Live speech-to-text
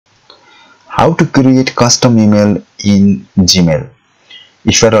How to create custom email in Gmail.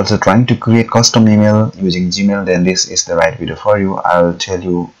 If you are also trying to create custom email using Gmail, then this is the right video for you. I will tell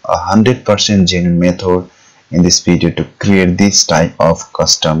you 100% genuine method in this video to create this type of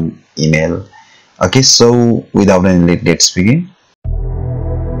custom email. Okay, so without any delay, let's begin.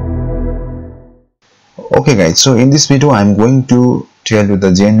 Okay guys, so in this video I'm going to tell you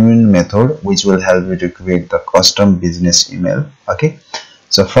the genuine method which will help you to create the custom business email. Okay,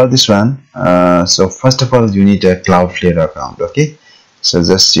 so for this one, so first of all you need a Cloudflare account. Okay, so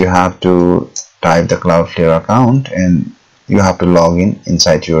just you have to type the Cloudflare account and you have to log in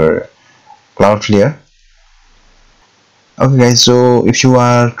inside your Cloudflare. Okay guys, so if you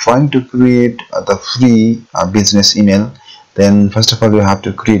are trying to create the free business email, then first of all you have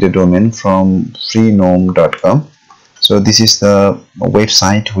to create a domain from 𝗧𝗂𝗵𝗲𝗂𝗂. So this is the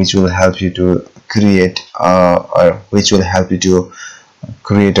website which will help you to create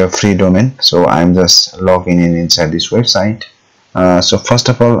a free domain. So I'm just logging in inside this website. So first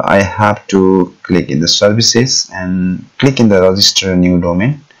of all I have to click in the services and click in the register a new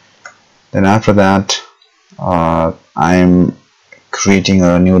domain. Then after that I'm creating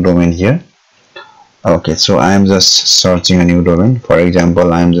a new domain here. Okay, so I am just searching a new domain. For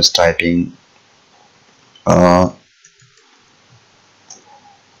example, I am just typing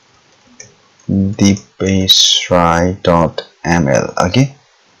𝗧𝗂𝘁𝗵𝗲𝗂𝗪. Okay,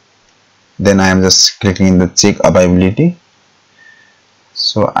 then I am just clicking the check availability.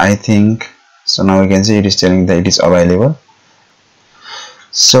 So I think so now you can see it is telling that it is available.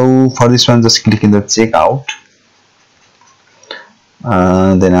 So for this one, just click in the checkout.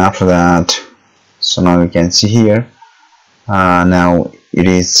 Then after that, so now you can see here, now it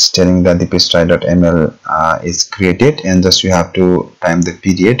is telling that 𝗧𝗂𝘁𝗵𝗲𝗂𝗪 is created, and just you have to time the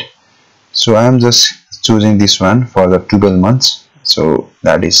period. So I am just choosing this one for the 12 months, so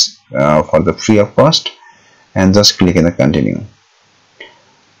that is for the free of cost, and just click in the continue.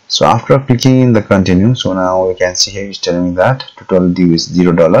 So after clicking in the continue, so now you can see here it's telling me that total due is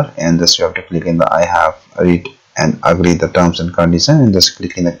 $0, and just you have to click in the I have read and agree the terms and conditions, and just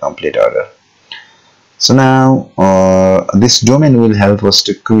click in the complete order. So now this domain will help us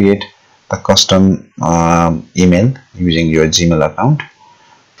to create a custom email using your Gmail account.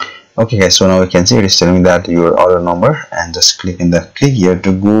 Okay guys, so now you can see it is telling me that your order number, and just click here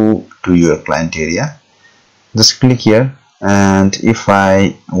to go to your client area. Just click here, and if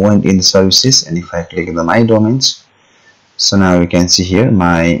I went in the services and if I click in the my domains, so now you can see here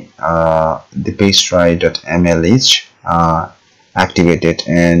my 𝗧𝗂𝘁𝗵𝗲𝗂𝗪 is activated,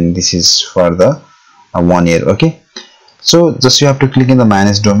 and this is for the 1 year. Okay, so just you have to click in the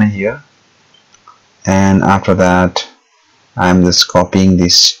manage domain here, and after that I'm just copying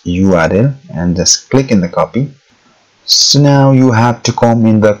this URL and just click in the copy. So now you have to come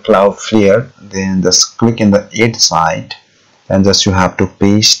in the Cloudflare, then just click in the add site, and just you have to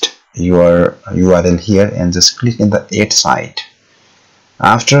paste your URL here and just click in the add site.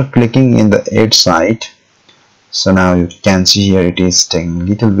 After clicking in the add site, so now you can see here it is taking a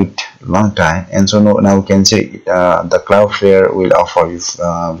little bit long time, and so now you can see the Cloudflare will offer you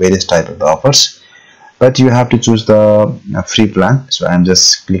various type of offers, but you have to choose the free plan. So I'm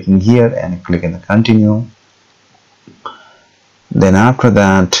just clicking here and click in the continue. Then after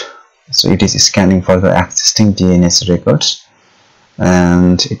that, so it is scanning for the existing DNS records,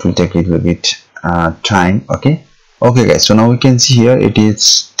 and it will take a little bit time. Okay guys, so now we can see here it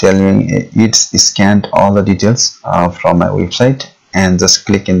is telling it's scanned all the details from my website, and just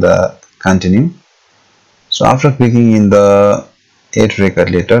click in the continue. So after clicking in the add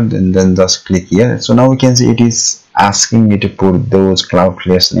record later, then just click here. So now we can see it is asking me to put those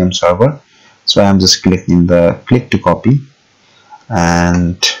Cloudflare's name server. So I am just clicking the click to copy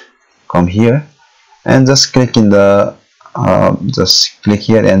and come here, and just click in the just click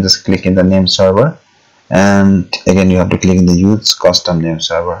here and just click in the name server, and again you have to click in the use custom name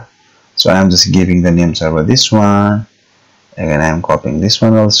server. So I am just giving the name server this one. Again I am copying this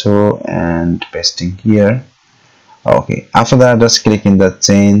one also and pasting here. Okay, after that just click in the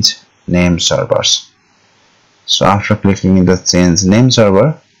change name servers. So after clicking in the change name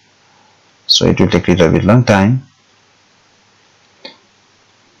server, so it will take a little bit long time.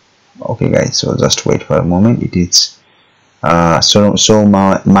 Okay guys, so just wait for a moment. It is so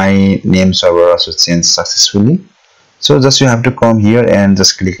my name server also changed successfully. So just you have to come here and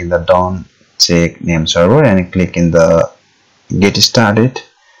just click in the done check name server and click in the get started,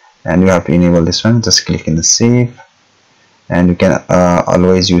 and you have to enable this one. Just click in the save, and you can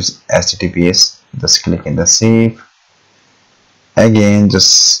always use HTTPS. Just click in the save, again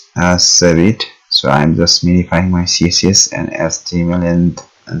just save it. So I'm just minifying my CSS and HTML and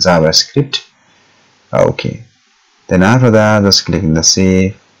JavaScript. Okay, then after that just click in the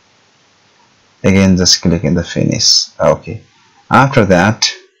save. Again just click in the finish. Okay, after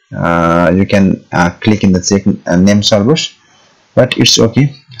that you can click in the check name servers, but it's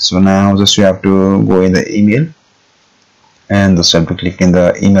okay. So now just you have to go in the email and just have to click in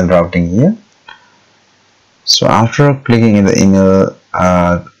the email routing here. So after clicking in the email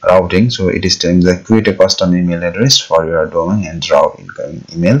routing, so it is telling that create a custom email address for your domain and route incoming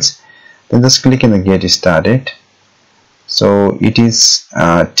emails. Then just click in the get started. So it is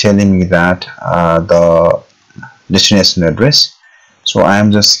telling me that the destination address, so I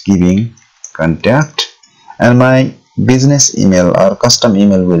am just giving contact, and my business email or custom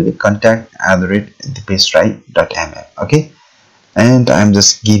email will be contact@𝗧𝗂𝗫𝗍.ml. okay, and I'm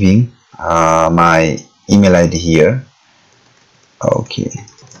just giving my email ID here. Okay,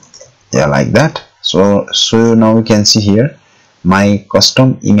 yeah, like that. So now we can see here my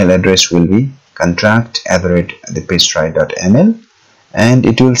custom email address will be contact@𝗧𝗂𝗫𝗍.ml, and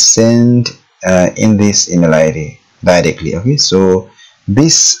it will send in this email ID directly. Okay, so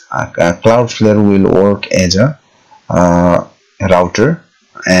this Cloudflare will work as a router,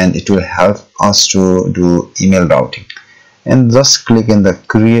 and it will help us to do email routing. And just click in the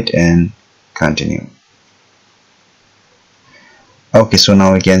create and continue. Okay, so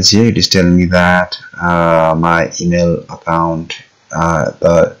now we can see it is telling me that my email account,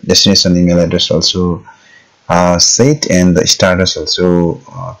 the destination email address also set, and the status also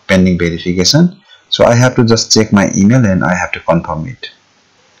pending verification. So I have to just check my email and I have to confirm it.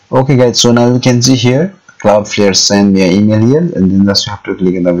 Okay guys, so now we can see here Cloudflare send me an email here, and then just have to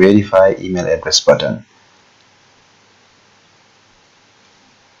click on the verify email address button.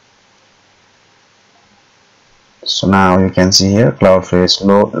 So now you can see here Cloudflare is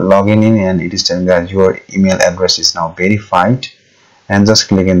logging in, and it is telling that your email address is now verified, and just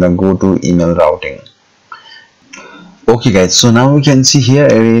click in the go to email routing. Okay guys, so now we can see here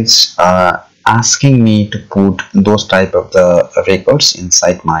it's asking me to put those type of the records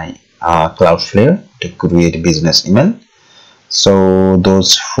inside my Cloudflare to create business email. So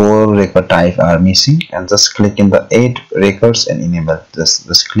those 4 record type are missing, and just click in the add records and enable.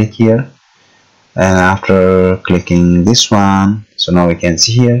 Just click here, and after clicking this one, so now we can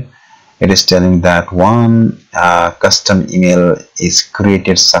see here it is telling that one custom email is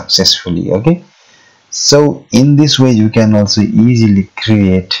created successfully. Okay, so in this way you can also easily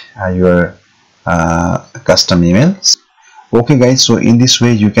create your custom emails. Okay guys, so in this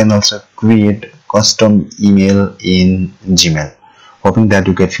way you can also create custom email in Gmail. Hoping that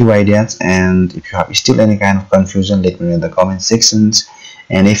you get few ideas, and if you have still any kind of confusion, let me know in the comment sections.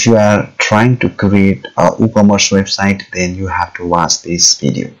 And if you are trying to create a WooCommerce website, then you have to watch this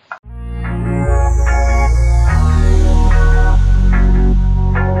video.